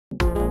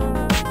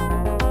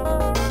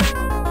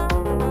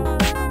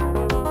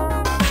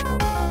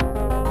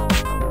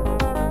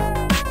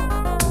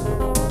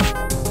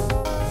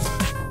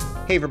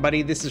Hey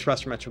everybody, this is Russ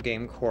from Retro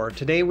Game Core.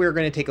 Today we're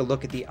going to take a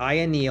look at the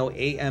AYANEO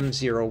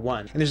AM01,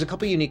 and there's a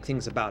couple unique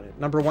things about it.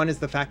 Number one is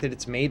the fact that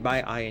it's made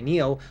by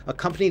AYANEO, a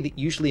company that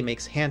usually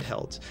makes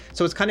handhelds.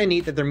 So it's kind of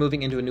neat that they're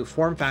moving into a new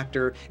form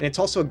factor, and it's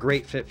also a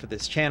great fit for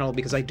this channel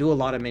because I do a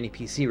lot of mini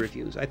PC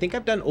reviews. I think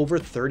I've done over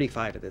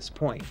 35 at this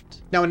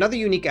point. Now another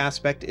unique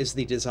aspect is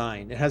the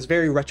design. It has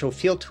very retro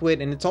feel to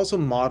it, and it's also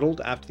modeled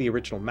after the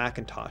original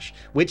Macintosh,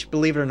 which,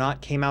 believe it or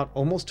not, came out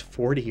almost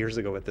 40 years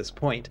ago at this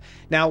point.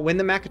 Now when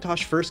the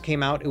Macintosh first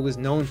came out, it was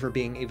known for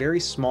being a very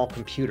small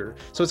computer,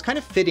 so it's kind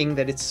of fitting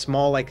that it's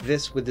small like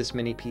this with this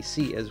mini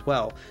PC as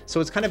well, so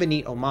it's kind of a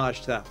neat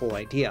homage to that whole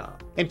idea.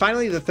 And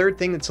finally, the third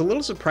thing that's a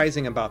little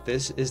surprising about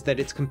this is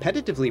that it's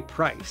competitively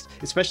priced,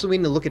 especially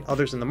when you look at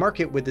others in the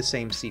market with the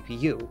same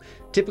CPU.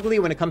 Typically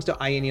when it comes to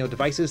AYANEO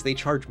devices, they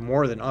charge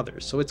more than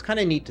others, so it's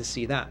kind of neat to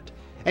see that.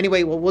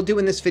 Anyway, what we'll do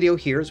in this video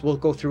here is we'll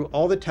go through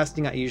all the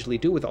testing I usually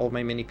do with all of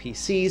my mini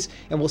PCs,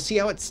 and we'll see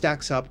how it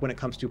stacks up when it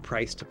comes to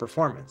price to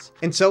performance.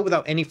 And so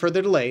without any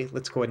further delay,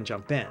 let's go ahead and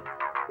jump in.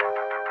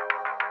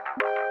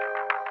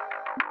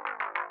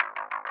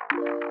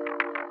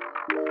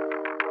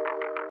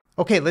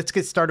 Okay, let's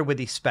get started with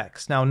these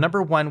specs. Now,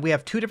 number one, we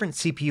have two different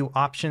CPU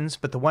options,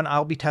 but the one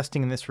I'll be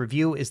testing in this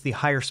review is the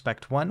higher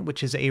spec one,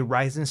 which is a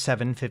Ryzen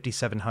 7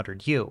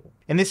 5700U.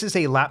 And this is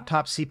a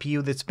laptop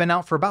CPU that's been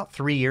out for about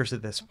 3 years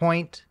at this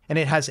point, and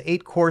it has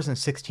 8 cores and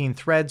 16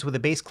 threads with a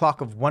base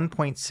clock of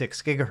 1.6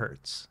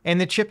 GHz.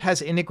 And the chip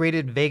has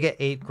integrated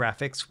Vega 8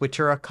 graphics, which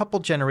are a couple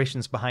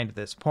generations behind at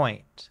this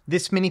point.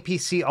 This mini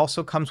PC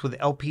also comes with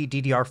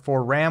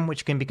LPDDR4 RAM,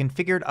 which can be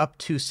configured up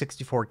to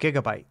 64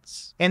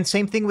 GB. And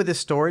same thing with the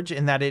storage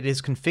in that it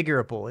is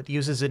configurable. It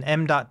uses an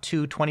M.2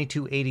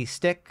 2280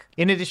 stick.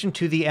 In addition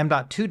to the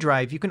M.2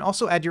 drive, you can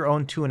also add your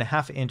own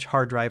 2.5-inch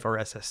hard drive or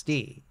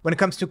SSD. When it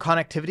comes to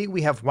connectivity,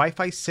 we have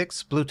Wi-Fi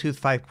 6, Bluetooth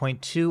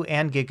 5.2,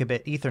 and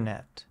Gigabit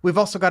Ethernet. We've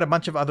also got a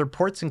bunch of other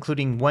ports,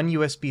 including one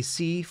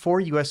USB-C,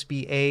 4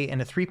 USB-A,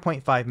 and a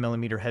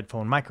 3.5mm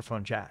headphone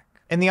microphone jack.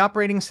 And the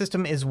operating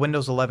system is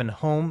Windows 11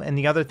 Home, and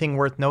the other thing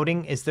worth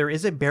noting is there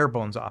is a bare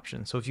bones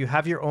option, so if you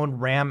have your own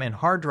RAM and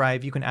hard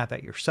drive, you can add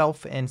that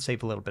yourself and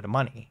save a little bit of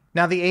money.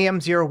 Now the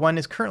AM01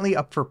 is currently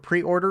up for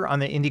pre-order on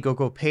the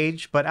Indiegogo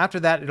page, but after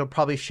that it'll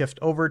probably shift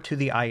over to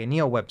the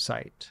AYANEO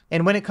website.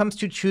 And when it comes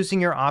to choosing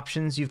your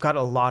options, you've got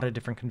a lot of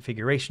different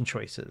configuration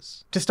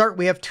choices. To start,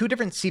 we have two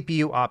different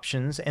CPU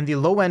options, and the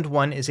low-end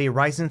one is a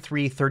Ryzen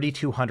 3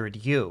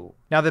 3200U.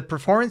 Now the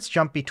performance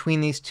jump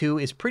between these two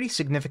is pretty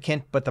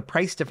significant, but the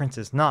price difference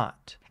is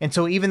not. And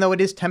so even though it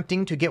is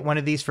tempting to get one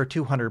of these for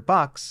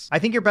 $200, I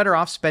think you're better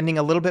off spending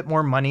a little bit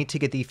more money to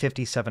get the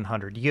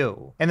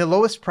 5700U. And the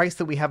lowest price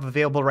that we have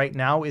available right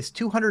now is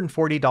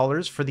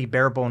 $240 for the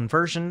barebone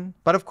version,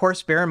 but of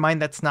course bear in mind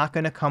that's not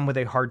going to come with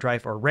a hard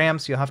drive or RAM,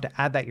 so you'll have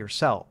to add that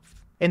yourself.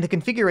 And the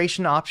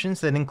configuration options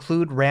that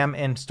include RAM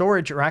and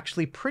storage are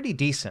actually pretty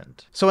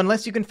decent. So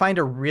unless you can find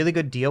a really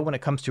good deal when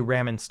it comes to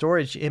RAM and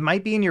storage, it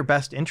might be in your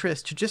best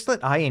interest to just let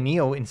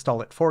AYANEO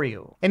install it for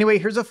you. Anyway,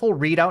 here's a full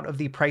readout of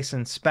the price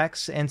and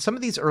specs, and some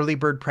of these early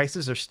bird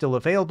prices are still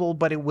available,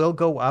 but it will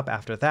go up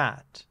after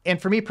that. And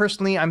for me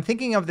personally, I'm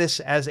thinking of this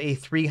as a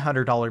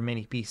 $300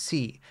 mini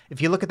PC. If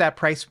you look at that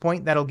price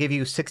point, that'll give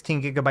you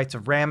 16 GB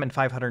of RAM and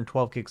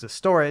 512 gigs of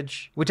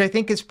storage, which I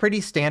think is pretty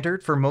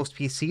standard for most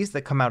PCs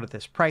that come out at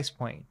this price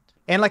point.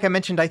 And like I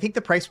mentioned, I think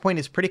the price point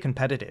is pretty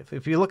competitive.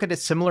 If you look at a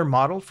similar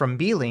model from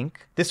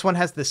B-Link, this one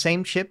has the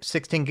same chip,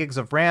 16 gigs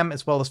of RAM,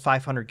 as well as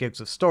 500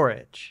 gigs of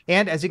storage.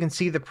 And as you can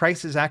see, the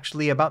price is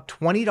actually about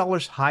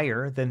 $20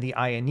 higher than the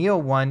AYANEO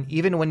one,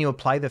 even when you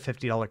apply the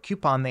 $50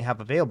 coupon they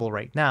have available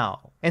right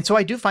now. And so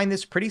I do find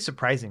this pretty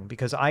surprising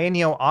because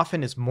AYANEO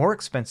often is more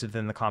expensive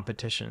than the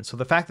competition, so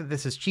the fact that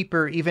this is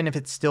cheaper, even if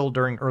it's still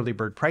during early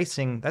bird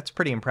pricing, that's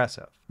pretty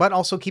impressive. But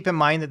also keep in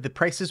mind that the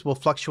prices will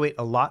fluctuate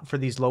a lot for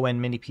these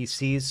low-end mini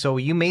PCs, so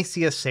you may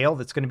see a sale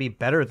that's going to be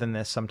better than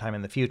this sometime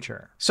in the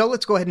future. So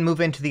let's go ahead and move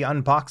into the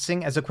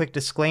unboxing. As a quick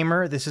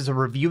disclaimer, this is a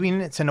review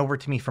unit sent over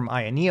to me from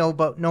AYANEO,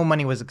 but no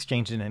money was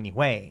exchanged in any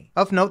way.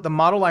 Of note, the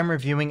model I'm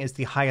reviewing is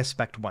the highest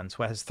spec one,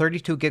 so it has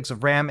 32 gigs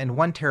of RAM and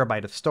 1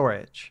 TB of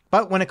storage.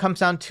 But when it comes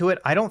down to it,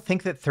 I don't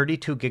think that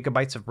 32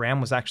 GB of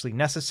RAM was actually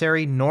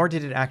necessary, nor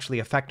did it actually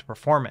affect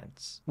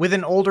performance. With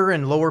an older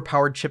and lower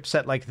powered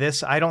chipset like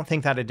this, I don't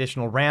think that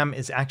additional RAM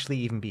is actually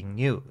even being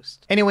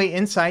used. Anyway,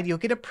 inside you'll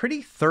get a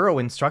pretty thorough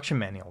instruction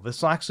manual.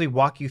 This will actually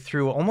walk you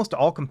through almost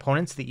all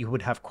components that you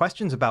would have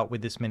questions about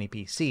with this mini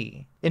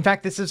PC. In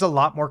fact, this is a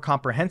lot more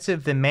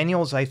comprehensive than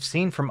manuals I've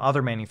seen from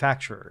other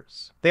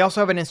manufacturers. They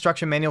also have an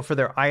instruction manual for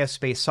their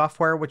IS-based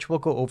software, which we'll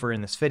go over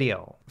in this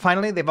video.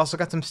 Finally, they've also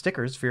got some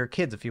stickers for your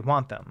kids if you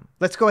want them.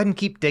 Let's go ahead and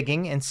keep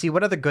digging and see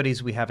what other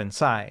goodies we have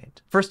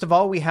inside. First of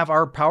all, we have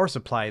our power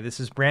supply. This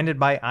is branded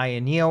by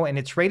AYANEO and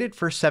it's rated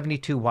for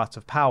 72 watts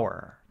of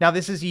power. Now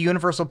this is a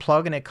universal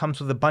plug and it comes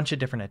with a bunch of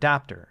different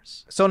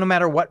adapters. So no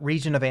matter what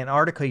region of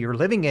Antarctica you're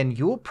living in,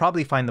 you will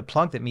probably find the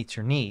plug that meets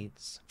your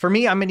needs. For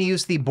me, I'm going to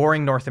use the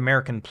boring North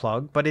American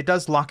plug, but it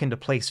does lock into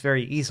place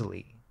very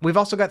easily. We've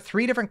also got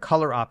 3 different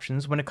color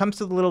options when it comes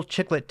to the little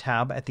chiclet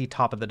tab at the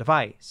top of the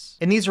device.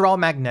 And these are all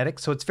magnetic,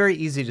 so it's very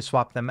easy to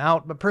swap them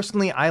out, but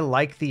personally I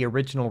like the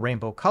original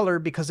rainbow color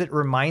because it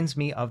reminds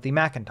me of the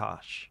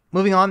Macintosh.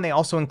 Moving on, they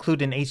also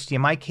include an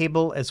HDMI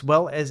cable as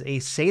well as a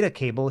SATA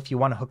cable if you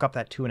want to hook up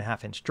that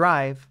 2.5-inch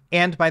drive.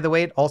 And by the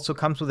way, it also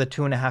comes with a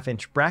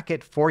 2.5-inch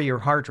bracket for your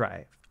hard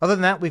drive. Other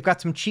than that, we've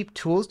got some cheap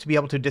tools to be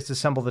able to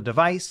disassemble the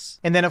device,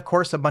 and then of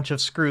course a bunch of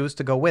screws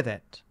to go with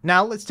it.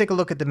 Now let's take a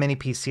look at the mini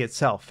PC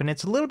itself, and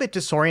it's a little bit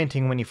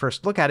disorienting when you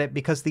first look at it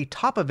because the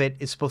top of it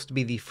is supposed to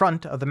be the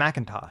front of the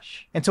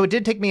Macintosh. And so it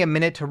did take me a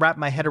minute to wrap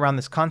my head around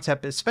this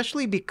concept,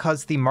 especially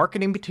because the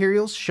marketing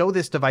materials show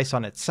this device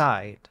on its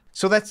side.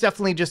 So that's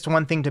definitely just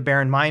one thing to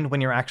bear in mind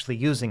when you're actually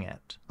using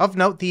it. Of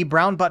note, the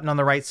brown button on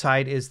the right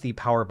side is the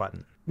power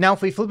button. Now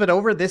if we flip it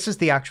over, this is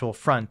the actual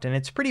front, and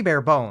it's pretty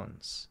bare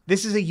bones.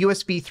 This is a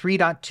USB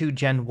 3.2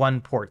 Gen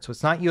 1 port, so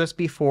it's not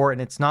USB 4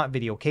 and it's not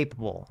video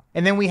capable.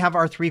 And then we have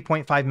our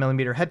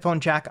 3.5mm headphone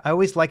jack. I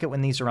always like it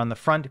when these are on the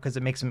front because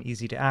it makes them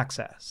easy to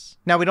access.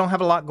 Now we don't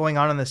have a lot going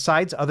on the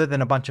sides other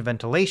than a bunch of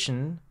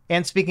ventilation.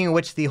 And speaking of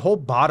which, the whole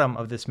bottom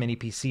of this mini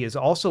PC is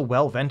also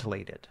well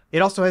ventilated.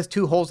 It also has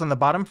 2 holes on the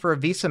bottom for a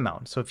VESA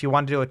mount, so if you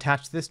wanted to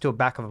attach this to a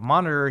back of a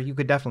monitor, you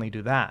could definitely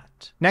do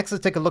that. Next,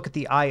 let's take a look at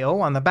the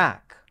I/O on the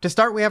back. To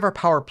start, we have our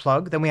power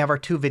plug, then we have our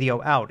 2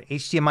 video out,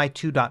 HDMI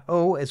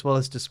 2.0 as well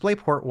as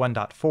DisplayPort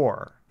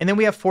 1.4. And then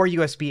we have 4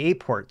 USB 8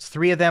 ports,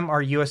 3 of them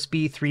are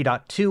USB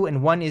 3.2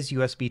 and 1 is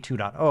USB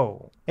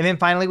 2.0. And then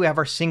finally we have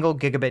our single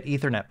gigabit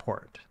Ethernet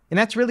port. And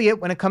that's really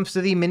it when it comes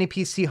to the mini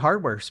PC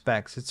hardware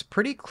specs. It's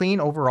pretty clean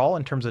overall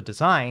in terms of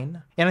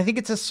design, and I think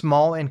it's a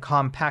small and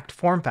compact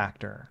form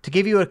factor. To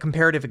give you a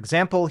comparative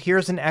example,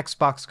 here's an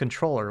Xbox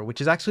controller,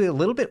 which is actually a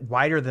little bit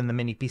wider than the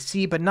mini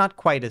PC, but not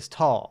quite as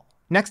tall.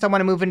 Next, I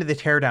want to move into the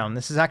teardown.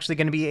 This is actually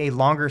going to be a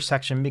longer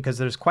section because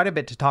there's quite a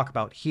bit to talk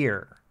about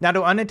here. Now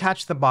to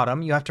unattach the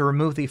bottom, you have to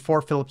remove the 4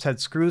 Phillips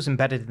head screws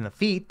embedded in the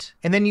feet,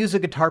 and then use a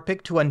guitar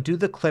pick to undo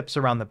the clips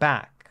around the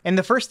back. And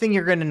the first thing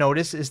you're going to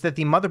notice is that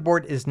the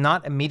motherboard is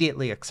not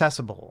immediately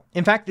accessible.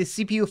 In fact, the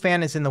CPU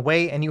fan is in the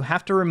way and you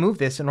have to remove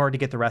this in order to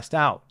get the rest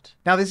out.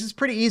 Now this is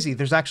pretty easy,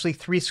 there's actually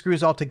 3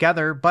 screws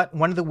altogether, but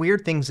one of the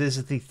weird things is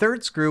that the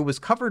 3rd screw was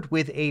covered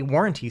with a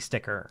warranty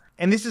sticker.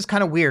 And this is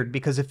kind of weird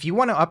because if you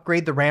want to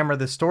upgrade the RAM or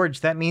the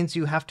storage, that means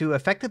you have to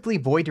effectively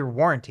void your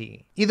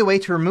warranty. Either way,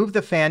 to remove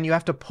the fan, you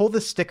have to pull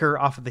the sticker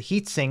off of the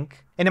heatsink,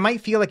 and it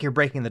might feel like you're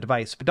breaking the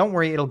device, but don't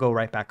worry, it'll go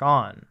right back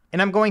on.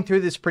 And I'm going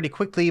through this pretty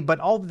quickly, but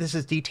all of this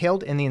is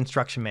detailed in the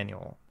instruction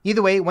manual.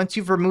 Either way, once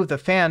you've removed the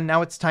fan,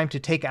 now it's time to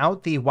take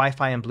out the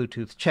Wi-Fi and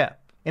Bluetooth chip.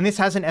 And this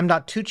has an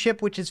M.2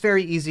 chip, which is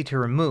very easy to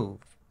remove.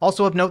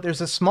 Also of note, there's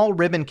a small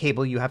ribbon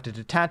cable you have to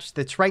detach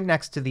that's right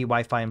next to the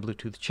Wi-Fi and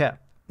Bluetooth chip.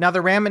 Now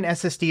the RAM and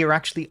SSD are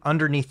actually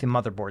underneath the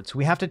motherboard, so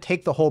we have to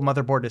take the whole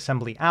motherboard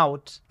assembly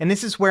out, and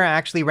this is where I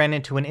actually ran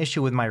into an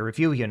issue with my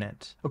review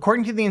unit.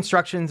 According to the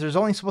instructions, there's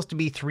only supposed to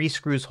be 3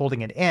 screws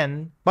holding it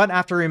in, but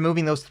after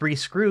removing those 3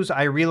 screws,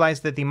 I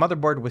realized that the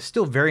motherboard was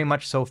still very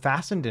much so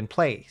fastened in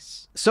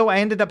place. So I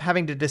ended up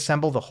having to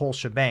disassemble the whole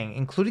shebang,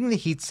 including the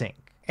heatsink.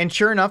 And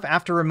sure enough,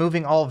 after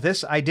removing all of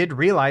this, I did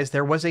realize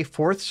there was a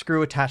 4th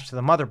screw attached to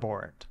the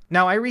motherboard.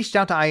 Now, I reached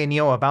out to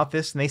AYANEO about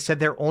this, and they said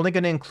they're only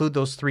going to include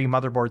those 3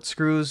 motherboard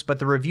screws, but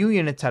the review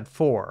units had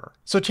 4.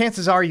 So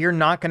chances are you're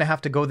not going to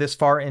have to go this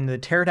far into the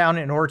teardown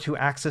in order to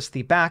access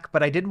the back,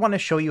 but I did want to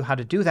show you how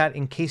to do that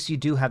in case you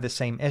do have the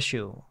same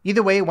issue.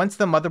 Either way, once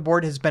the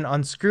motherboard has been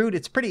unscrewed,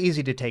 it's pretty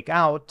easy to take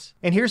out.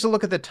 And here's a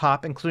look at the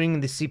top,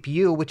 including the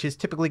CPU, which is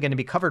typically going to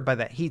be covered by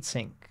that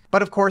heatsink.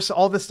 But of course,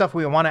 all the stuff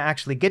we want to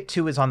actually get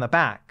to is on the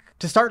back.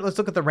 To start, let's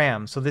look at the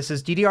RAM. So this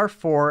is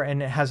DDR4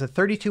 and it has a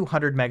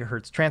 3200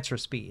 MHz transfer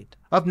speed.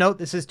 Of note,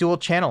 this is dual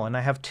channel and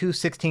I have 2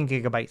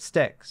 16GB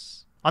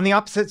sticks. On the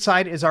opposite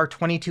side is our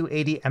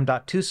 2280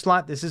 M.2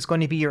 slot. This is going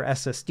to be your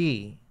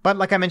SSD. But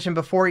like I mentioned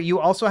before, you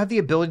also have the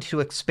ability to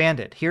expand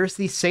it. Here's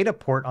the SATA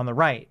port on the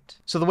right.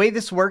 So the way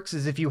this works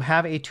is if you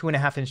have a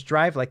 2.5-inch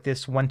drive like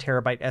this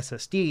 1TB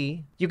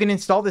SSD, you can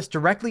install this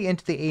directly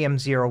into the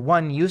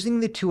AM01 using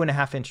the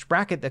 2.5-inch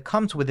bracket that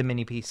comes with the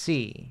mini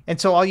PC. And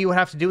so all you would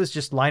have to do is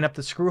just line up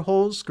the screw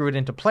holes, screw it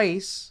into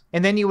place,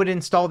 and then you would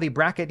install the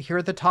bracket here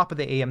at the top of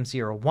the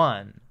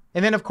AM01.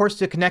 And then of course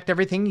to connect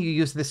everything you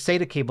use this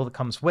SATA cable that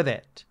comes with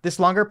it. This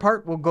longer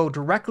part will go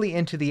directly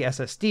into the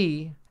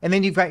SSD, and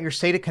then you've got your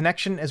SATA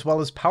connection as well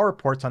as power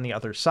ports on the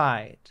other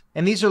side.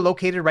 And these are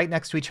located right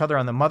next to each other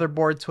on the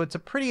motherboard, so it's a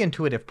pretty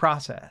intuitive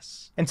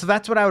process. And so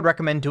that's what I would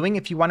recommend doing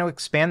if you want to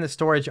expand the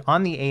storage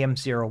on the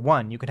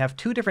AM01. You could have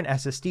 2 different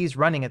SSDs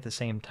running at the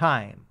same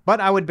time.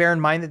 But I would bear in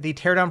mind that the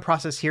teardown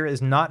process here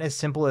is not as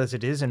simple as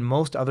it is in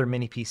most other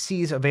mini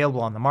PCs available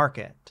on the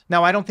market.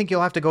 Now I don't think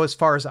you'll have to go as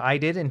far as I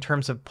did in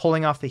terms of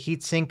pulling off the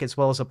heatsink as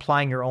well as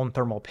applying your own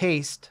thermal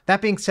paste.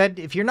 That being said,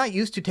 if you're not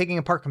used to taking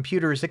apart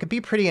computers, it can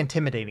be pretty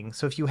intimidating,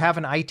 so if you have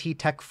an IT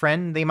tech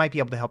friend, they might be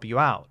able to help you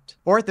out.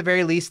 Or at the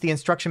very least, the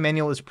instruction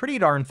manual is pretty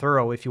darn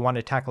thorough if you want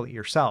to tackle it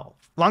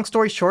yourself. Long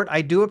story short,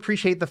 I do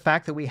appreciate the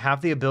fact that we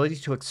have the ability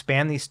to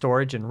expand the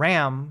storage and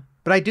RAM,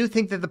 But I do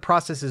think that the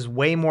process is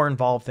way more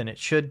involved than it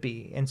should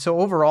be, and so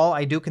overall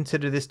I do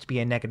consider this to be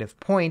a negative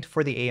point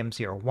for the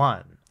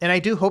AM01. And I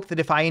do hope that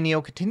if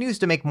AYANEO continues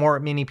to make more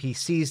mini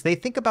PCs, they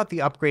think about the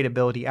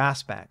upgradability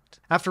aspect.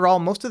 After all,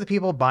 most of the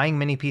people buying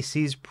mini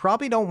PCs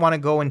probably don't want to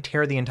go and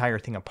tear the entire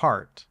thing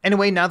apart.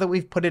 Anyway, now that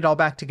we've put it all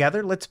back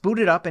together, let's boot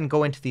it up and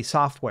go into the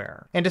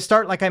software. And to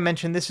start, like I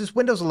mentioned, this is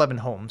Windows 11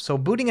 Home, so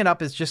booting it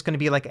up is just going to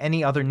be like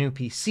any other new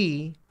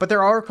PC, but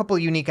there are a couple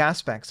unique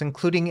aspects,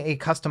 including a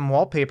custom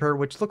wallpaper,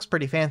 which looks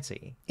pretty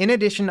fancy. In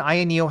addition,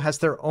 AYANEO has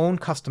their own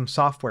custom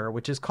software,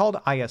 which is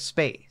called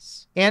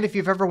AYASpace. And if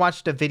you've ever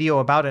watched a video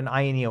about an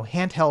AYANEO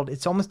handheld,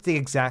 it's almost the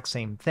exact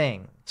same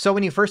thing. So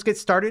when you first get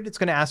started, it's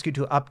going to ask you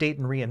to update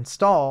and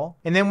reinstall,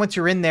 and then once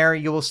you're in there,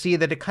 you will see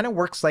that it kind of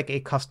works like a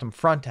custom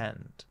front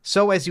end.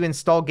 So as you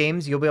install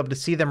games, you'll be able to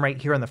see them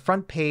right here on the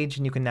front page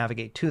and you can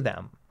navigate to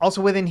them. Also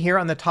within here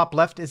on the top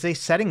left is a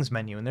settings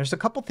menu, and there's a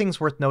couple things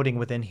worth noting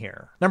within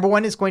here. Number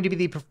one is going to be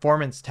the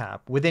performance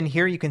tab. Within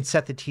here you can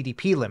set the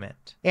TDP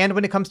limit. And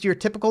when it comes to your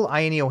typical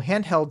AYANEO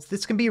handhelds,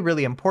 this can be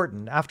really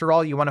important. After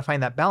all, you want to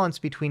find that balance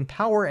between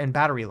power and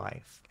battery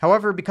life.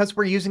 However, because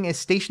we're using a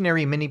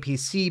stationary mini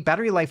PC,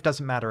 battery life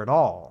doesn't matter at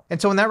all.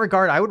 And so in that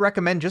regard, I would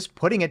recommend just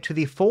putting it to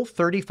the full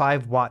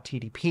 35 watt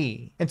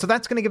TDP. And so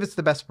that's going to give us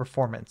the best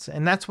performance,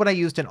 and that's what I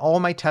used in all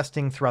my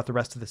testing throughout the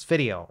rest of this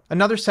video.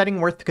 Another setting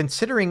worth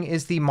considering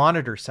is the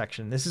monitor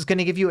section. This is going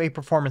to give you a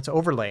performance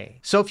overlay.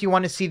 So if you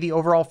want to see the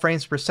overall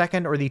frames per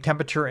second or the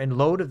temperature and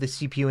load of the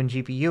CPU and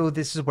GPU,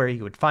 this is where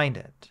you would find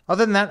it.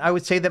 Other than that, I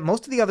would say that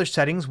most of the other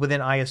settings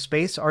within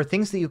AYASpace are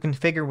things that you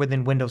configure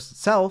within Windows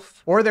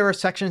itself, or there are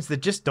sections that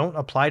just don't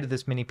apply to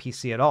this mini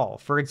PC at all.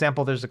 For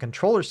example, there's a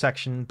controller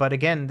section, but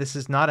again, this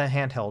is not a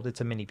handheld,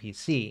 it's a mini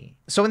PC.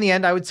 So in the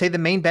end, I would say the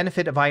main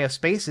benefit of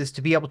AYASpace is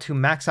to be able to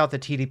max out the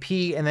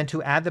TDP and then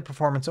to add the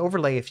performance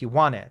overlay if you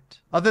want it.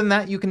 Other than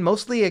that, you can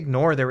mostly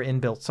ignore their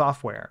inbuilt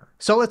software.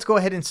 So let's go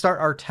ahead and start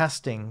our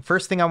testing.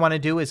 First thing I want to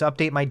do is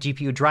update my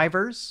GPU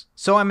drivers.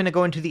 So I'm going to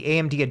go into the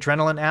AMD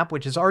Adrenalin app,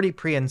 which is already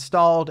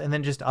pre-installed, and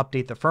then just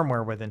update the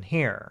firmware within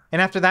here.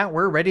 And after that,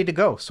 we're ready to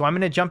go. So I'm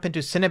going to jump into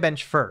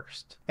Cinebench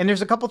first. And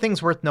there's a couple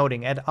things worth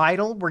noting. At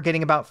idle, we're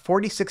getting about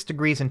 46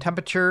 degrees in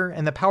temperature,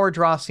 and the power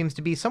draw seems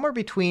to be somewhere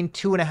between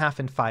 2.5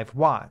 and 5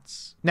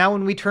 watts. Now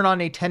when we turn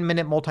on a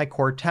 10-minute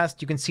multi-core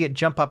test, you can see it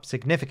jump up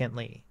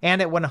significantly.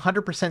 And at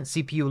 100%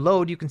 CPU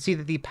load, you can see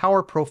that the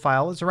power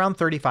profile is around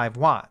 35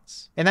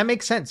 watts. And that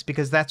makes sense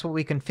because that's what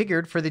we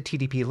configured for the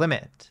TDP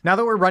limit. Now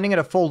that we're running at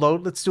a full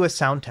load, let's do a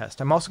sound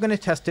test. I'm also going to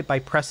test it by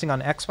pressing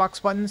on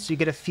Xbox buttons so you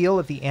get a feel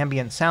of the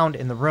ambient sound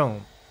in the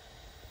room.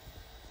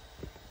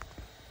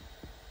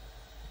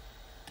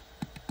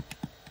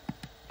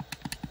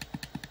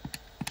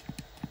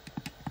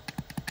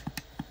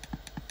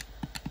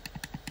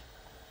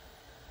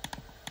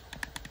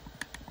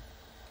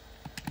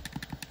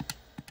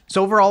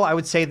 So overall, I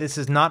would say this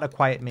is not a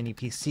quiet mini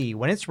PC.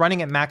 When it's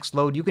running at max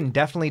load, you can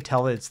definitely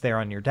tell that it's there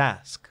on your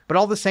desk. But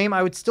all the same,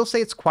 I would still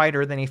say it's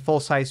quieter than a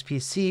full-size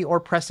PC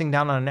or pressing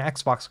down on an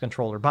Xbox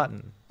controller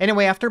button.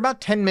 Anyway, after about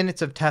 10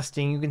 minutes of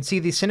testing, you can see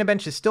the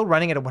Cinebench is still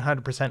running at a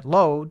 100%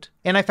 load,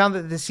 and I found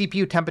that the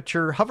CPU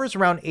temperature hovers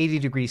around 80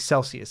 degrees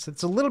Celsius.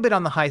 It's a little bit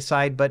on the high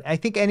side, but I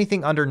think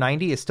anything under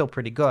 90 is still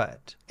pretty good.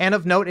 And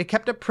of note, it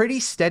kept a pretty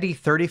steady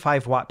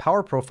 35 watt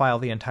power profile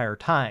the entire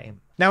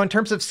time. Now in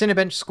terms of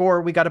Cinebench score,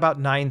 we got about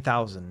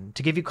 9,000.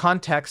 To give you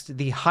context,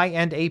 the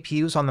high-end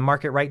APUs on the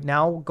market right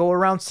now go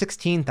around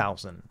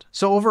 16,000.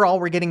 So overall,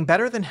 we're getting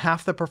better than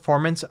half the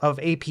performance of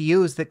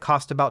APUs that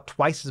cost about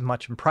twice as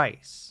much in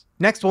price.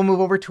 Next, we'll move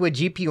over to a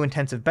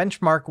GPU-intensive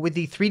benchmark with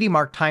the 3D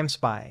Mark Time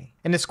Spy.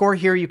 And the score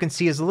here you can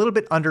see is a little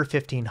bit under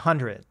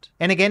 1500.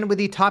 And again, with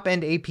the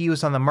top-end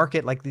APUs on the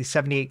market like the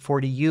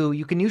 7840U,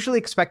 you can usually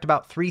expect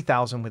about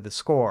 3000 with the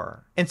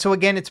score. And so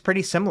again, it's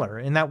pretty similar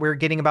in that we're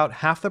getting about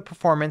half the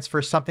performance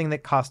for something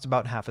that costs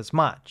about half as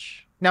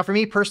much. Now for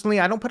me personally,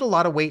 I don't put a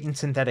lot of weight in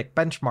synthetic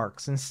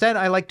benchmarks. Instead,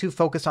 I like to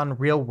focus on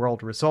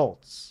real-world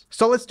results.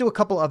 So let's do a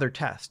couple other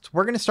tests.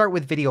 We're going to start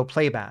with video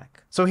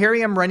playback. So here I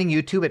am running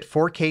YouTube at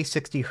 4K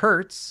 60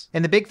 Hz,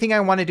 and the big thing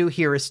I want to do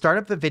here is start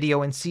up the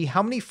video and see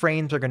how many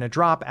frames are going to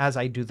drop as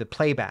I do the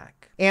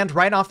playback. And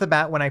right off the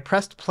bat, when I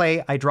pressed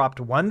play, I dropped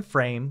 1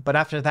 frame, but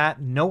after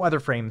that, no other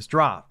frames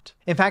dropped.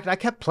 In fact, I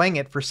kept playing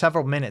it for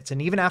several minutes,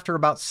 and even after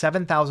about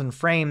 7,000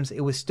 frames,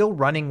 it was still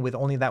running with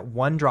only that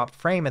 1 dropped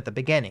frame at the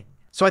beginning.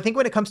 So I think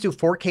when it comes to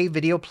 4K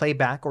video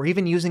playback or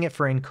even using it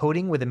for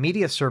encoding with a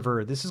media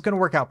server, this is going to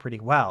work out pretty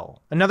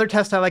well. Another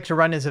test I like to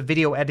run is a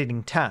video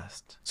editing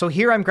test. So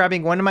here I'm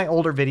grabbing one of my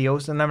older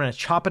videos and I'm going to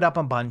chop it up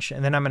a bunch,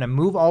 and then I'm going to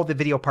move all the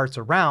video parts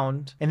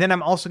around, and then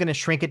I'm also going to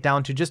shrink it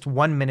down to just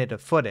 1 minute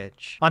of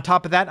footage. On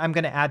top of that, I'm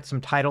going to add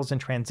some titles and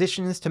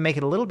transitions to make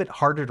it a little bit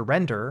harder to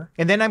render,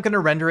 and then I'm going to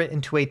render it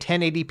into a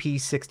 1080p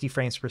 60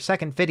 frames per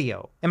second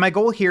video. And my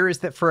goal here is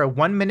that for a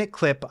 1 minute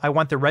clip, I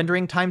want the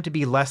rendering time to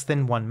be less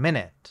than 1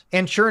 minute.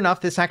 And sure enough,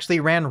 this actually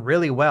ran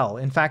really well.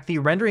 In fact, the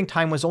rendering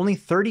time was only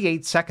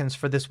 38 seconds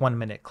for this 1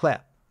 minute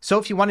clip. So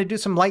if you want to do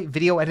some light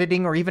video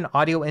editing or even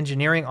audio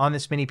engineering on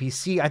this mini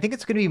PC, I think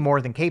it's going to be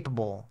more than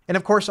capable. And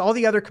of course, all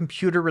the other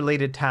computer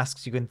related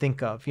tasks you can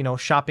think of,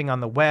 shopping on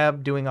the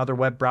web, doing other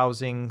web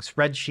browsing,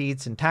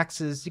 spreadsheets and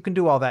taxes, you can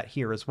do all that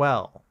here as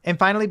well. And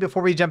finally,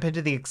 before we jump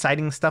into the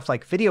exciting stuff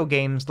like video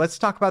games, let's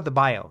talk about the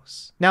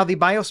BIOS. Now, the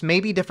BIOS may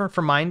be different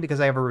from mine because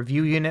I have a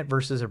review unit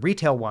versus a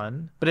retail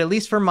one, but at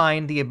least for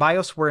mine, the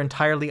BIOS were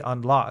entirely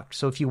unlocked.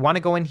 So if you want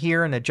to go in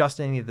here and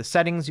adjust any of the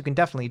settings, you can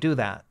definitely do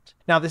that.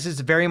 Now, this is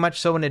very much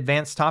so an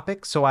advanced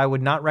topic, so I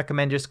would not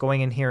recommend just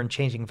going in here and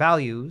changing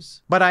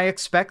values. But I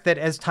expect that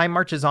as time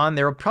marches on,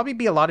 there will probably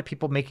be a lot of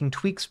people making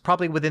tweaks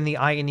probably within the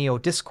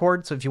AYANEO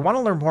Discord, so if you want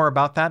to learn more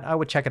about that, I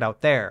would check it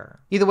out there.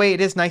 Either way,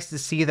 it is nice to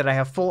see that I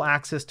have full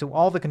access to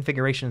all the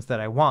configurations that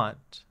I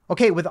want.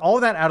 Okay, with all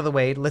that out of the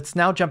way, let's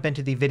now jump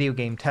into the video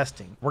game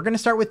testing. We're going to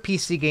start with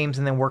PC games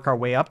and then work our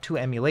way up to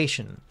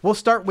emulation. We'll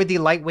start with the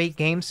lightweight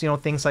games,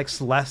 things like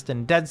Celeste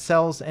and Dead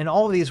Cells, and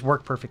all of these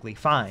work perfectly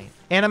fine.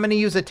 And I'm going to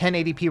use a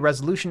 1080p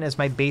resolution as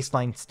my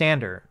baseline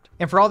standard.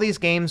 And for all these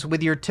games,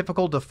 with your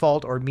typical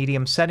default or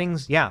medium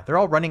settings, yeah, they're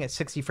all running at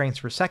 60 frames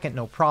per second,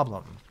 no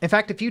problem. In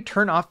fact, if you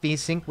turn off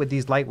VSync with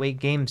these lightweight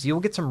games, you'll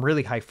get some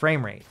really high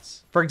frame rates.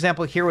 For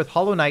example, here with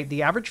Hollow Knight,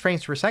 the average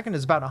frames per second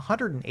is about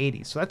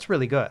 180, so that's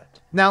really good.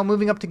 Now,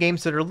 moving up to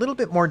games that are a little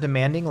bit more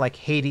demanding, like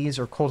Hades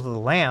or Cult of the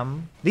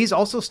Lamb, these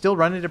also still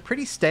run at a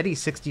pretty steady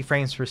 60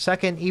 frames per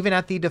second, even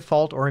at the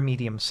default or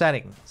medium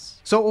settings.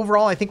 So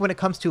overall, I think when it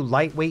comes to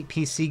lightweight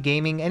PC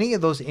gaming, any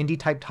of those indie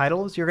type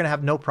titles, you're going to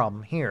have no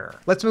problem here.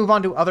 Let's move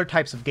on to other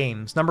types of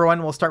games. Number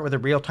one, we'll start with a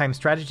real-time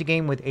strategy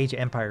game with Age of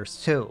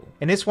Empires 2.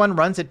 And this one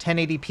runs at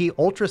 1080p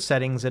ultra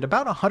settings at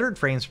about 100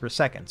 frames per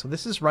second, so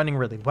this is running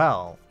really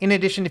well. In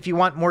addition, if you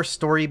want more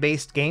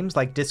story-based games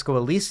like Disco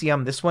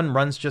Elysium, this one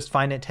runs just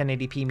fine at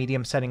 1080p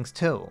medium settings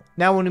too.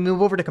 Now, when we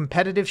move over to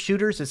competitive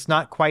shooters, it's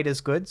not quite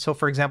as good. So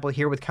for example,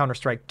 here with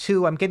Counter-Strike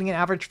 2, I'm getting an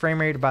average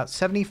frame rate of about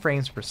 70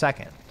 frames per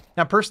second.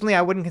 Now, personally,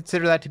 I wouldn't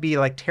consider that to be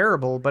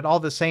terrible, but all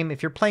the same,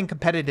 if you're playing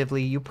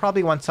competitively, you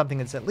probably want something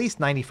that's at least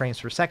 90 frames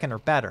per second or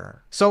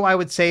better. So I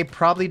would say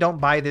probably don't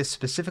buy this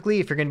specifically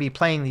if you're going to be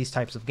playing these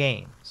types of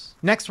games.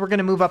 Next, we're going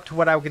to move up to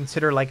what I would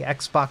consider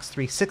Xbox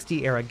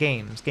 360 era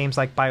games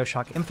like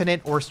BioShock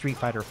Infinite or Street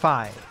Fighter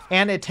V.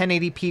 And at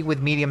 1080p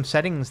with medium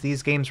settings,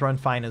 these games run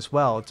fine as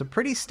well. It's a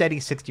pretty steady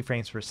 60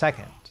 frames per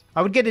second.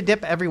 I would get a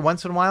dip every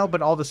once in a while,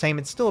 but all the same,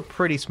 it's still a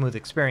pretty smooth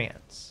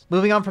experience.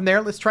 Moving on from there,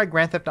 let's try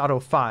Grand Theft Auto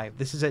 5.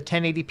 This is at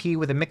 1080p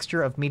with a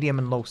mixture of medium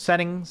and low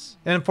settings.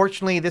 And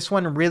unfortunately, this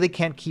one really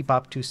can't keep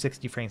up to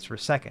 60 frames per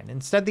second.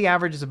 Instead, the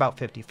average is about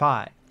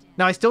 55.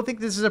 Now, I still think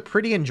this is a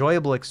pretty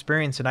enjoyable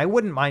experience, and I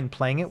wouldn't mind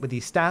playing it with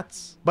these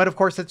stats, but of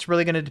course that's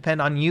really going to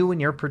depend on you and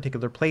your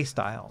particular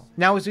playstyle.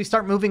 Now, as we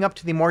start moving up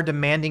to the more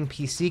demanding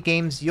PC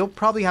games, you'll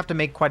probably have to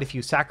make quite a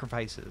few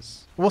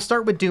sacrifices. We'll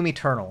start with Doom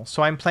Eternal,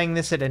 so I'm playing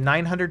this at a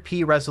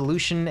 900p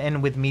resolution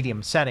and with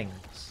medium settings.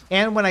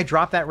 And when I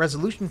drop that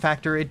resolution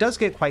factor, it does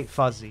get quite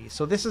fuzzy,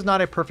 so this is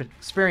not a perfect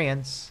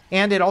experience,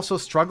 and it also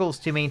struggles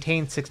to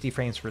maintain 60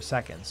 frames per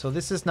second, so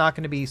this is not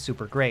going to be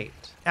super great.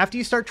 After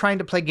you start trying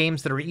to play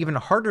games that are even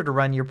harder to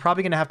run, you're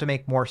probably going to have to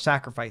make more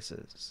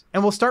sacrifices.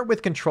 And we'll start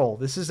with Control.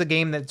 This is a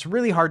game that's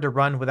really hard to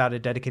run without a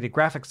dedicated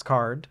graphics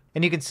card,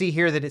 and you can see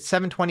here that at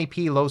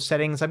 720p low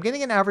settings, I'm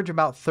getting an average of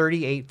about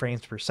 38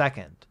 frames per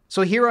second.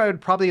 So here I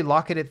would probably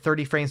lock it at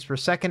 30 frames per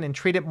second and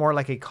treat it more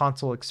like a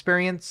console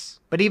experience.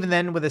 But even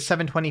then, with a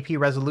 720p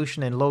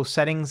resolution and low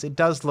settings, it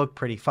does look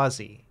pretty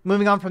fuzzy.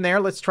 Moving on from there,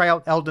 let's try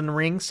out Elden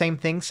Ring. Same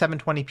thing,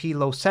 720p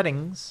low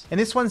settings.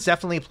 And this one's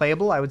definitely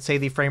playable. I would say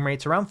the frame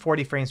rate's around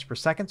 40 frames per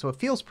second, so it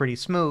feels pretty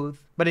smooth.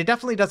 But it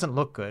definitely doesn't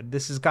look good.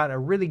 This has got a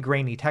really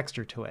grainy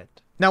texture to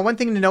it. Now, one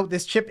thing to note,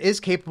 this chip is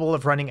capable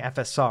of running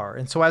FSR,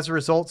 and so as a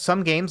result,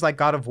 some games like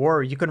God of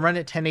War, you can run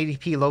at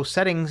 1080p low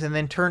settings and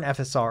then turn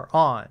FSR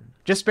on.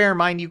 Just bear in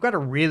mind, you've got to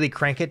really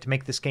crank it to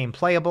make this game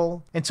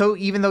playable, and so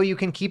even though you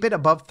can keep it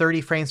above 30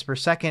 frames per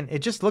second, it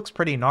just looks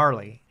pretty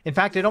gnarly. In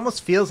fact, it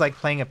almost feels like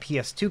playing a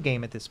PS2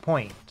 game at this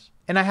point.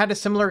 And I had a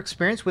similar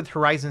experience with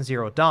Horizon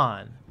Zero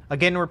Dawn.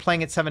 Again, we're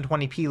playing at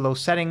 720p low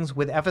settings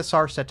with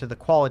FSR set to the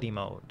quality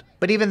mode.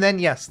 But even then,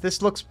 yes,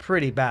 this looks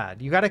pretty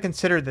bad. You gotta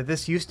consider that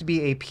this used to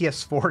be a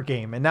PS4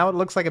 game, and now it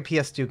looks like a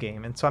PS2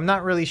 game, and so I'm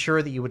not really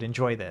sure that you would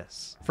enjoy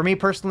this. For me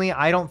personally,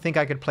 I don't think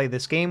I could play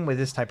this game with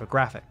this type of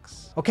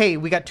graphics. Okay,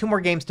 we got two more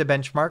games to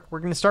benchmark.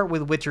 We're gonna start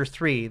with Witcher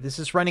 3. This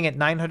is running at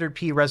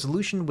 900p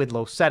resolution with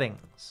low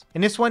settings.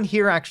 And this one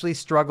here actually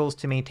struggles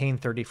to maintain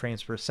 30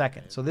 frames per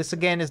second, so this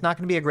again is not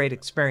gonna be a great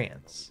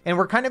experience. And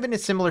we're kind of in a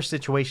similar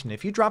situation.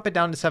 If you drop it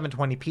down to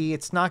 720p,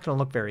 it's not gonna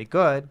look very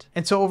good.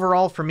 And so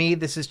overall, for me,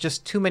 this is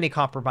just too many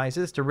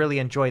compromises to really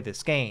enjoy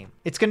this game.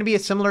 It's going to be a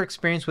similar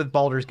experience with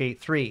Baldur's Gate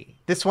 3.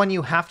 This one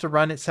you have to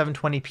run at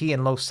 720p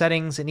in low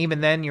settings, and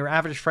even then your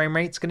average frame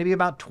rate is going to be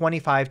about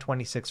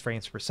 25-26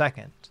 frames per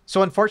second.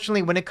 So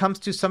unfortunately, when it comes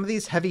to some of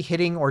these heavy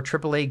hitting or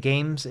AAA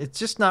games, it's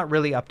just not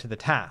really up to the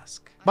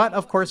task. But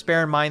of course,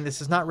 bear in mind,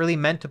 this is not really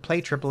meant to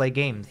play AAA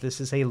games. This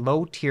is a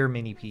low tier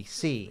mini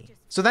PC.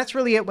 So that's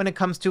really it when it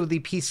comes to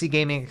the PC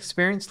gaming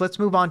experience. Let's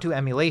move on to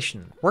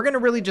emulation. We're going to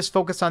really just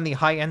focus on the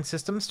high-end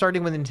systems,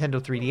 starting with Nintendo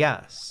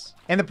 3DS.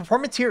 And the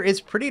performance here is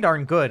pretty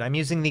darn good. I'm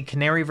using the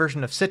Canary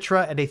version of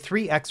Citra at a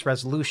 3x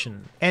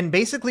resolution. And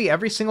basically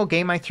every single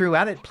game I threw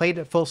at it played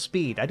at full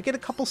speed. I'd get a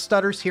couple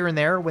stutters here and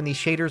there when the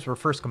shaders were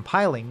first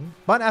compiling,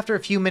 but after a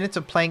few minutes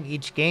of playing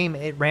each game,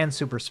 it ran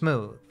super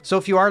smooth. So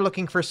if you are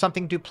looking for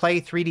something to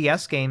play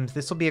 3DS games,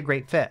 this will be a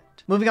great fit.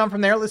 Moving on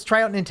from there, let's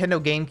try out Nintendo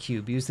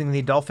GameCube using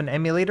the Dolphin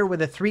emulator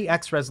with a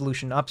 3x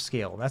resolution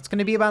upscale. That's going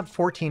to be about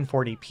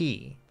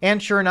 1440p.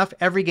 And sure enough,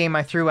 every game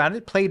I threw at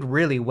it played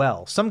really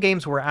well. Some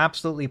games were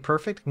absolutely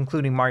perfect,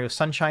 including Mario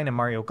Sunshine and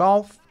Mario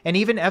Golf, and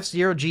even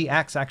F-Zero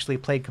GX actually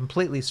played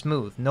completely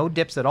smooth, no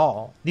dips at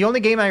all. The only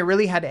game I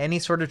really had any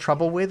sort of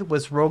trouble with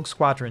was Rogue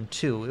Squadron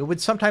 2. It would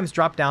sometimes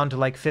drop down to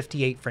like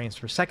 58 frames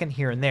per second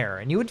here and there,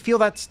 and you would feel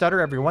that stutter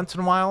every once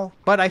in a while,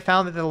 but I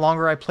found that the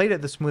longer I played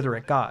it, the smoother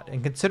it got,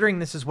 and considering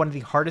this is one of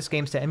the hardest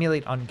games to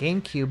emulate on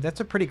GameCube,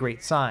 that's a pretty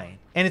great sign.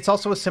 And it's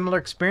also a similar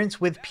experience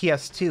with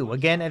PS2,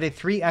 again at a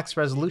 3x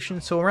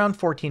resolution, so around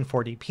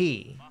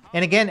 1440p.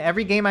 And again,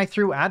 every game I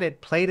threw at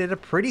it played at a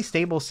pretty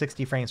stable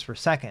 60 frames per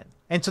second.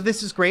 And so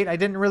this is great. I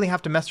didn't really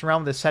have to mess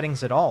around with the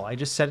settings at all. I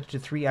just set it to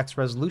 3x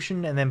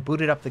resolution and then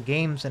booted up the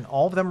games, and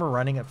all of them were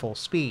running at full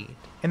speed.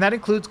 And that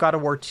includes God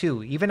of War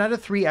 2. Even at a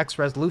 3x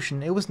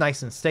resolution, it was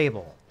nice and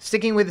stable.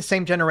 Sticking with the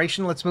same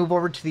generation, let's move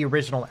over to the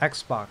original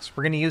Xbox.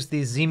 We're going to use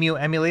the ZEMU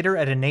emulator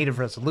at a native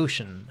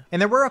resolution.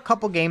 And there were a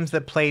couple games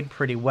that played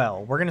pretty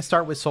well. We're going to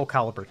start with Soul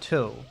Calibur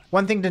 2.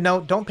 One thing to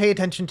note, don't pay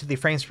attention to the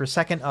frames per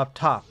second up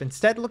top.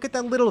 Instead, look at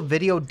that little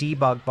video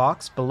debug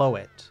box below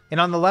it. And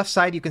on the left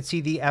side, you can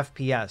see the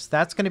FPS.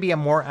 That's going to be a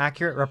more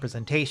accurate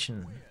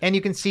representation. And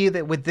you can see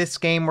that with this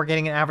game, we're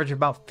getting an average of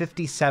about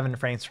 57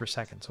 frames per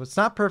second. So it's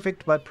not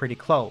perfect, but pretty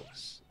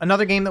close.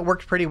 Another game that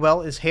worked pretty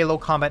well is Halo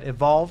Combat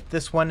Evolved.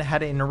 This one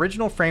had an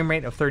original frame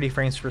rate of 30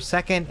 frames per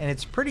second, and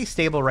it's pretty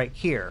stable right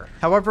here.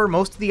 However,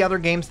 most of the other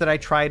games that I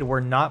tried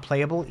were not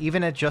playable,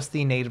 even at just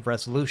the native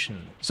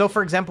resolution. So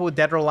for example, with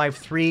Dead or Alive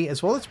 3,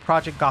 as well as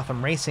Project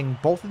Gotham Racing,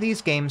 both of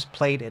these games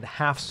played at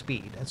half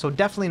speed, and so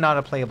definitely not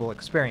a playable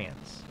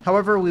experience.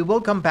 However, we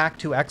will come back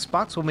to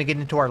Xbox when we get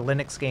into our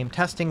Linux game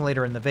testing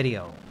later in the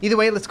video. Either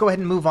way, let's go ahead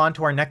and move on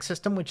to our next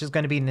system, which is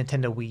going to be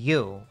Nintendo Wii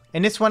U.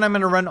 In this one, I'm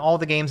going to run all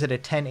the games at a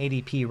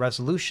 1080p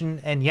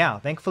resolution, and yeah,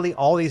 thankfully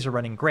all these are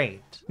running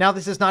great. Now,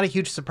 this is not a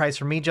huge surprise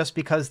for me just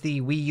because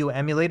the Wii U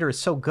emulator is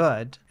so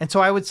good, and so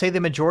I would say the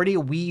majority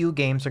of Wii U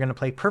games are going to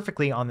play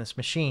perfectly on this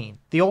machine.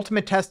 The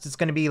ultimate test is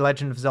going to be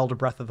Legend of Zelda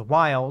Breath of the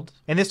Wild.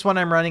 In this one,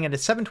 I'm running at a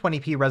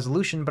 720p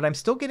resolution, but I'm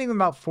still getting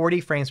about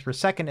 40 frames per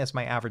second as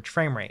my average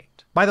frame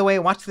rate. By the way,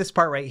 watch this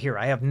part right here.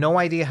 I have no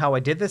idea how I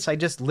did this. I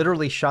just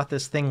literally shot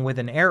this thing with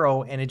an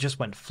arrow and it just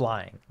went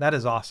flying. That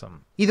is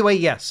awesome. Either way,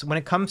 yes, when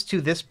it comes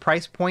to this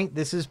price point,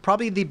 this is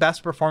probably the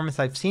best performance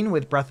I've seen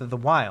with Breath of the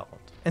Wild.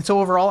 And so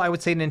overall, I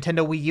would say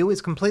Nintendo Wii U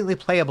is completely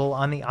playable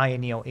on the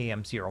AYANEO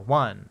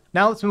AM01.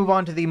 Now let's move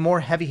on to the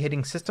more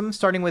heavy-hitting systems,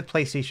 starting with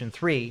PlayStation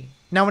 3.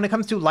 Now when it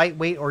comes to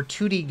lightweight or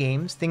 2D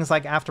games, things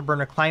like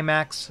Afterburner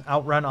Climax,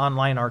 Outrun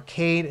Online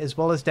Arcade, as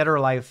well as Dead or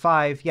Alive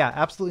 5, yeah,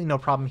 absolutely no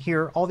problem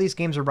here. All these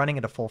games are running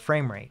at a full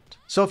frame rate.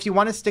 So if you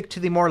want to stick to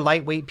the more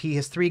lightweight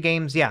PS3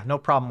 games, yeah, no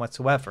problem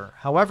whatsoever.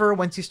 However,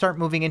 once you start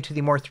moving into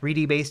the more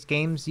 3D based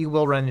games, you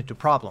will run into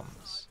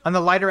problems. On the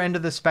lighter end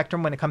of the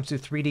spectrum when it comes to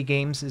 3D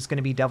games is going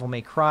to be Devil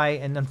May Cry,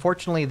 and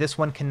unfortunately this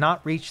one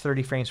cannot reach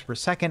 30 frames per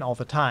second all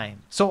the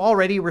time. So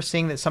already we're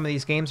seeing that some of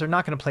these games are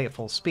not going to play at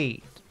full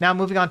speed. Now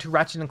moving on to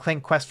Ratchet &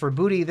 Clank Quest for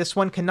Booty, this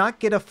one cannot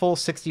get a full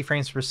 60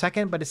 frames per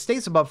second, but it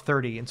stays above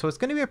 30, and so it's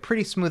going to be a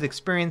pretty smooth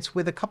experience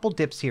with a couple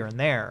dips here and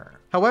there.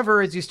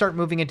 However, as you start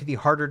moving into the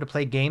harder to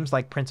play games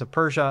like Prince of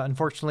Persia,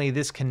 unfortunately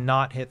this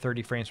cannot hit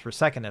 30 frames per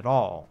second at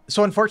all.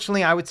 So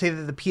unfortunately I would say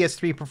that the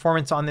PS3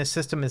 performance on this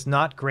system is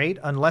not great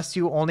unless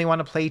you only want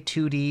to play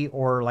 2D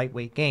or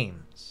lightweight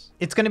games.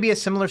 It's going to be a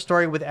similar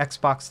story with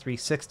Xbox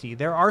 360.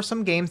 There are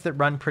some games that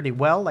run pretty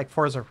well, like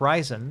Forza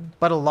Horizon,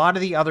 but a lot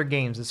of the other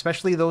games,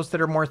 especially those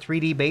that are more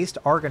 3D based,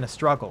 are going to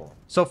struggle.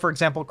 So for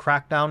example,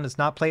 Crackdown does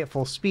not play at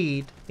full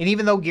speed, and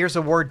even though Gears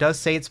of War does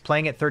say it's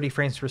playing at 30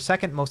 frames per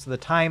second most of the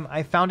time,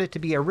 I found it to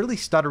be a really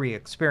stuttery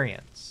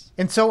experience.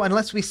 And so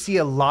unless we see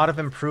a lot of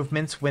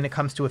improvements when it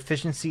comes to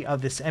efficiency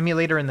of this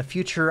emulator in the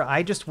future,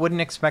 I just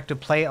wouldn't expect to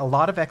play a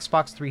lot of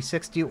Xbox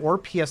 360 or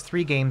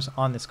PS3 games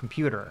on this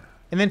computer.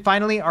 And then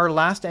finally, our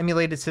last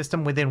emulated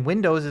system within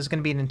Windows is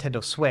going to be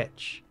Nintendo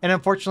Switch. And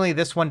unfortunately,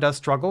 this one does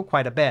struggle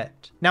quite a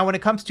bit. Now, when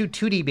it comes to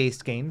 2D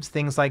based games,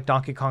 things like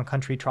Donkey Kong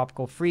Country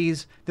Tropical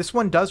Freeze, this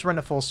one does run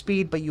at full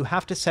speed, but you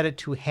have to set it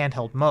to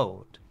handheld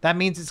mode. That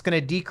means it's going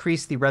to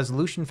decrease the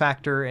resolution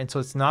factor, and so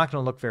it's not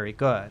going to look very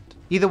good.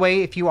 Either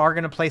way, if you are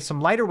going to play some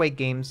lighter weight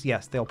games,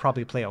 yes, they'll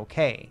probably play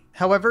okay.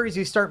 However, as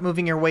you start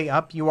moving your way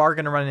up, you are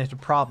going to run into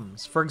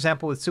problems. For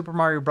example, with Super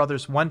Mario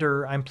Bros.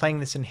 Wonder, I'm playing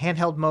this in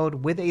handheld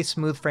mode with a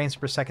smooth frames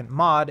per second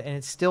mod, and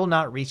it's still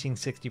not reaching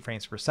 60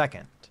 frames per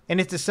second. And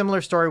it's a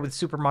similar story with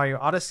Super Mario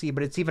Odyssey,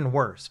 but it's even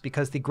worse,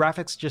 because the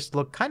graphics just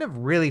look kind of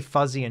really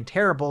fuzzy and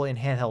terrible in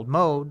handheld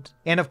mode,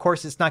 and of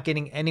course it's not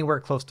getting anywhere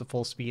close to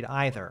full speed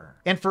either.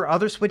 And for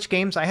other Switch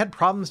games, I had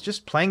problems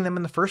just playing them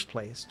in the first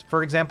place.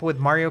 For example, with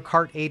Mario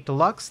Kart 8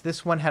 Deluxe,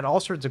 this one had all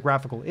sorts of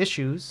graphical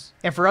issues,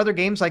 and for other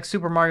games like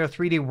Super Mario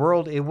 3D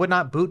World, it would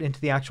not boot into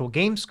the actual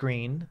game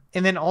screen,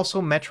 and then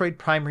also Metroid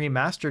Prime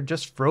Remastered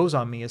just froze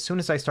on me as soon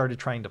as I started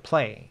trying to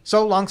play.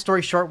 So long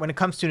story short, when it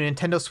comes to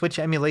Nintendo Switch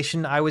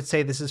emulation, I would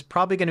say this is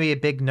probably going to be a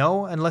big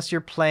no unless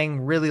you're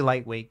playing really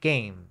lightweight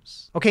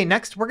games. Okay,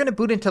 next we're going to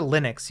boot into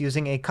Linux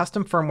using a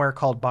custom firmware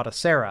called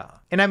Batocera.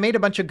 And I made a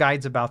bunch of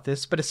guides about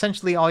this, but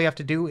essentially all you have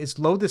to do is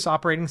load this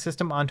operating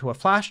system onto a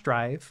flash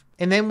drive,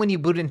 and then when you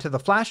boot into the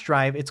flash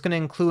drive, it's going to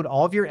include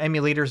all of your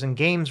emulators and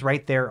games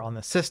right there on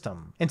the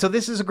system. And so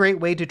this is a great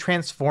way to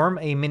transform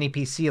a mini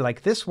PC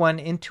like this one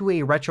into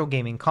a retro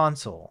gaming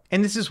console.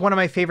 And this is one of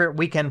my favorite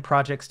weekend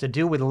projects to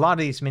do with a lot of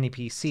these mini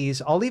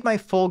PCs. I'll leave my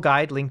full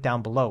guide linked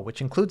down below,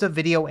 which includes a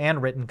video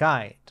and written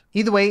guide.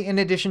 Either way, in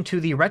addition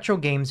to the retro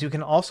games, you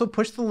can also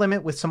push the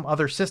limit with some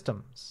other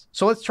systems.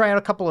 So let's try out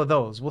a couple of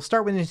those. We'll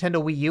start with Nintendo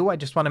Wii U. I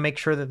just want to make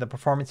sure that the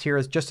performance here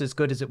is just as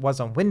good as it was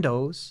on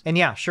Windows. And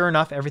yeah, sure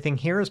enough, everything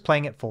here is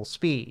playing at full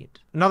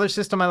speed. Another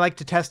system I like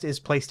to test is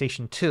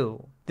PlayStation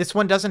 2. This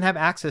one doesn't have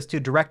access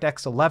to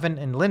DirectX 11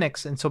 and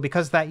Linux, and so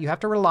because of that, you have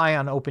to rely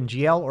on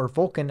OpenGL or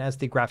Vulkan as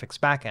the graphics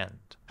backend.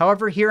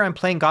 However, here I'm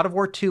playing God of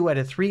War 2 at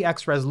a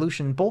 3x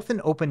resolution both in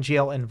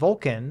OpenGL and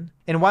Vulkan,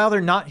 and while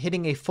they're not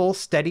hitting a full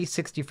steady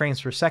 60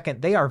 frames per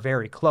second, they are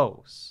very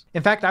close.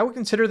 In fact, I would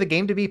consider the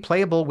game to be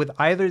playable with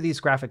either of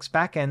these graphics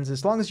backends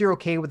as long as you're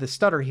okay with the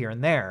stutter here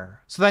and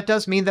there. So that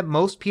does mean that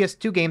most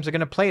PS2 games are going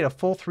to play at a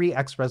full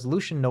 3x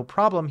resolution no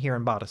problem here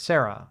in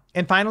Batocera.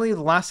 And finally,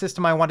 the last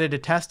system I wanted to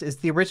test is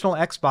the original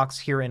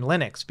Xbox here in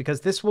Linux,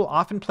 because this will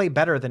often play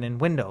better than in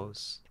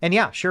Windows. And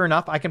yeah, sure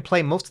enough, I can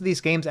play most of these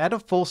games at a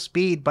full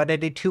speed, but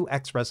at a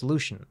 2x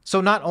resolution.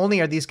 So not only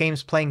are these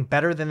games playing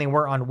better than they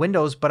were on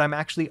Windows, but I'm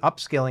actually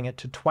upscaling it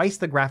to twice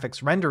the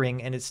graphics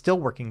rendering, and it's still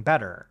working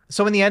better.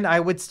 So in the end, I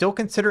would still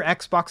consider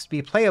Xbox to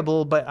be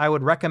playable, but I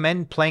would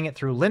recommend playing it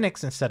through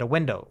Linux instead of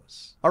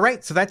Windows.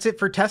 Alright, so that's it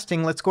for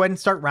testing. Let's go ahead and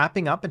start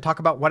wrapping up and talk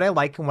about what I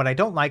like and what I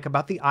don't like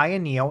about the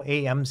AYANEO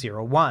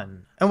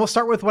AM01. And we'll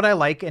start with what I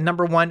like, and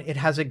number one, it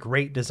has a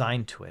great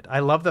design to it. I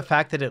love the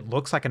fact that it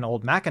looks like an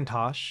old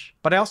Macintosh,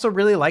 but I also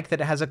really like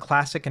that it has a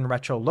classic and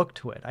retro look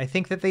to it. I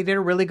think that they did a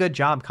really good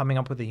job coming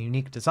up with a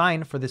unique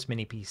design for this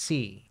mini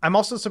PC. I'm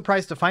also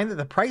surprised to find that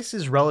the price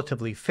is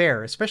relatively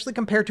fair, especially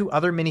compared to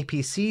other mini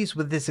PCs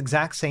with this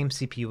exact same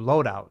CPU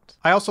loadout.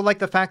 I also like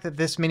the fact that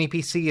this mini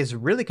PC is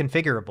really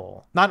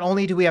configurable. Not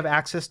only do we have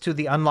access to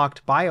the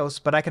unlocked BIOS,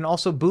 but I can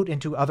also boot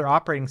into other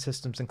operating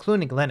systems,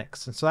 including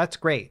Linux, and so that's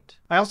great.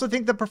 I also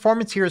think the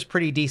performance here is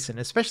pretty decent,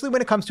 especially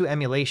when it comes to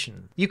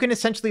emulation. You can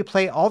essentially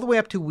play all the way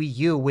up to Wii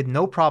U with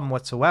no problem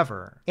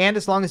whatsoever, and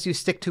as long as you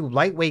stick to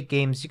lightweight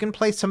games, you can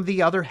play some of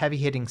the other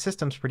heavy-hitting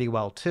systems pretty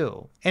well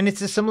too. And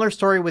it's a similar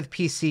story with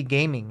PC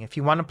gaming. If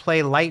you want to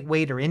play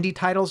lightweight or indie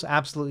titles,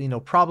 absolutely no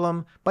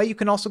problem, but you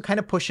can also kind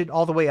of push it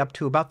all the way up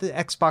to about the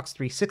Xbox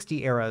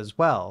 360 era as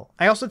well.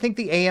 I also think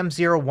the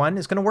AM01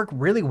 is going to work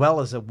really well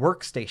as a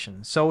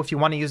workstation, so if you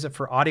want to use it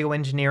for audio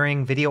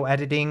engineering, video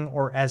editing,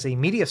 or as a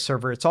media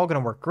server, it's all going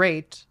to work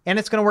great, and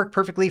it's going to work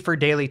perfectly for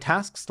daily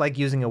tasks like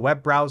using a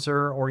web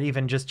browser or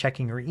even just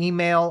checking your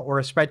email or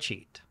a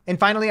spreadsheet. And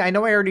finally, I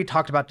know I already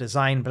talked about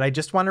design, but I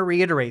just want to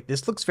reiterate,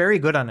 this looks very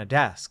good on a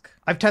desk.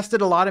 I've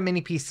tested a lot of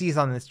mini PCs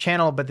on this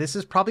channel, but this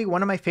is probably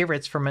one of my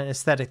favorites from an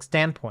aesthetic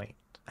standpoint.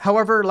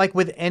 However, like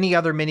with any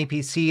other mini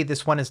PC,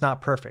 this one is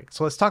not perfect,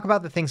 so let's talk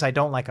about the things I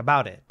don't like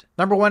about it.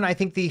 Number one, I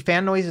think the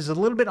fan noise is a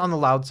little bit on the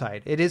loud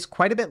side. It is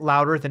quite a bit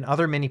louder than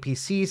other mini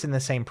PCs in the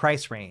same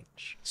price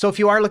range. So if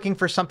you are looking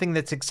for something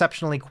that's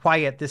exceptionally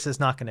quiet, this is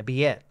not going to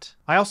be it.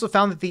 I also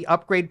found that the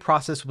upgrade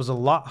process was a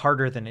lot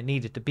harder than it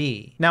needed to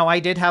be. Now, I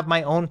did have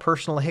my own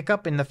personal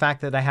hiccup in the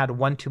fact that I had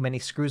one too many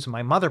screws in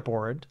my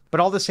motherboard, but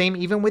all the same,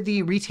 even with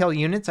the retail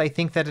units, I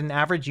think that an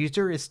average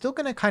user is still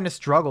going to kind of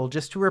struggle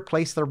just to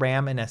replace the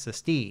RAM and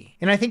SSD.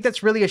 And I think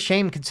that's really a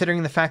shame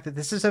considering the fact that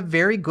this is a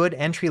very good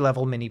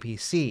entry-level mini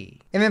PC.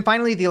 And then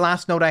finally, the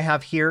last note I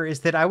have here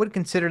is that I would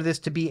consider this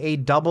to be a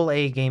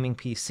AA gaming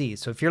PC.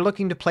 So if you're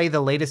looking to play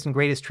the latest and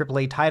greatest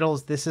AAA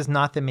titles, this is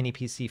not the mini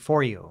PC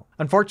for you.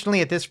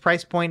 Unfortunately, at this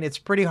price point, it's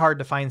pretty hard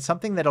to find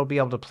something that'll be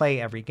able to play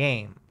every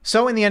game.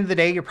 So in the end of the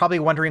day, you're probably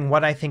wondering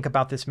what I think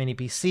about this mini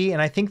PC,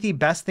 and I think the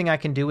best thing I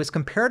can do is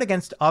compare it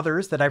against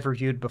others that I've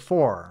reviewed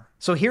before.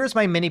 So here's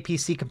my mini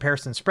PC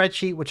comparison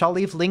spreadsheet, which I'll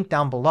leave linked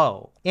down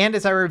below. And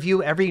as I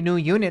review every new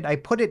unit, I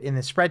put it in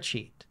the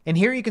spreadsheet. And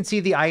here you can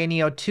see the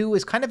AYANEO 2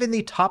 is kind of in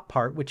the top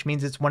part, which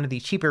means it's one of the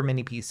cheaper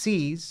mini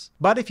PCs.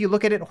 But if you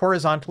look at it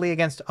horizontally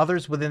against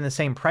others within the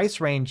same price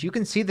range, you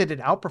can see that it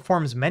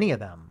outperforms many of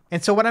them.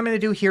 And so what I'm going to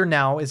do here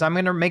now is I'm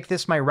going to make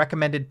this my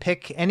recommended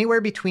pick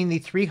anywhere between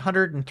the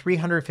 $300 and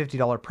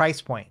 $350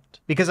 price point.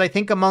 Because I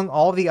think among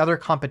all the other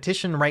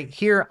competition right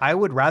here, I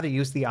would rather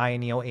use the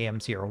AYANEO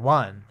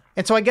AM01.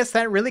 And so I guess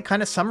that really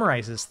kind of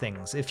summarizes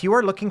things. If you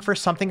are looking for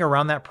something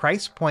around that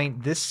price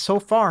point, this so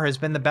far has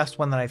been the best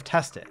one that I've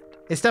tested.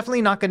 It's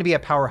definitely not going to be a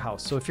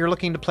powerhouse, so if you're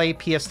looking to play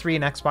PS3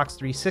 and Xbox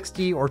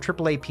 360 or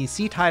AAA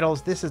PC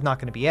titles, this is not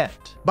going to be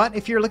it. But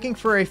if you're looking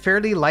for a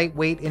fairly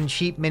lightweight and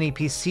cheap mini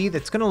PC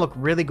that's going to look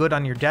really good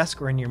on your desk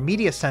or in your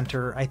media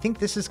center, I think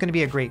this is going to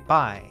be a great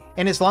buy.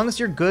 And as long as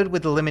you're good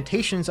with the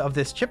limitations of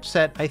this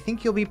chipset, I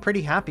think you'll be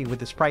pretty happy with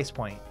this price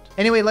point.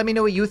 Anyway, let me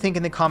know what you think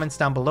in the comments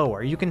down below.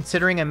 Are you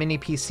considering a mini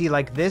PC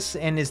like this,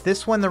 and is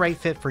this one the right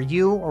fit for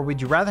you, or would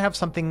you rather have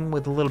something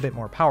with a little bit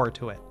more power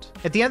to it?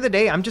 At the end of the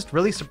day, I'm just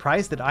really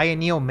surprised that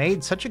AYANEO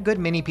made such a good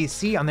mini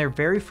PC on their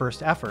very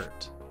first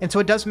effort. And so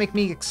it does make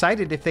me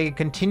excited if they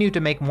continue to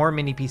make more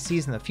mini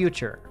PCs in the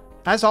future.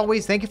 As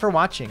always, thank you for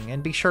watching,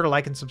 and be sure to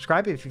like and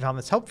subscribe if you found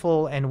this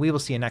helpful, and we will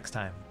see you next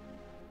time.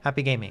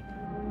 Happy gaming.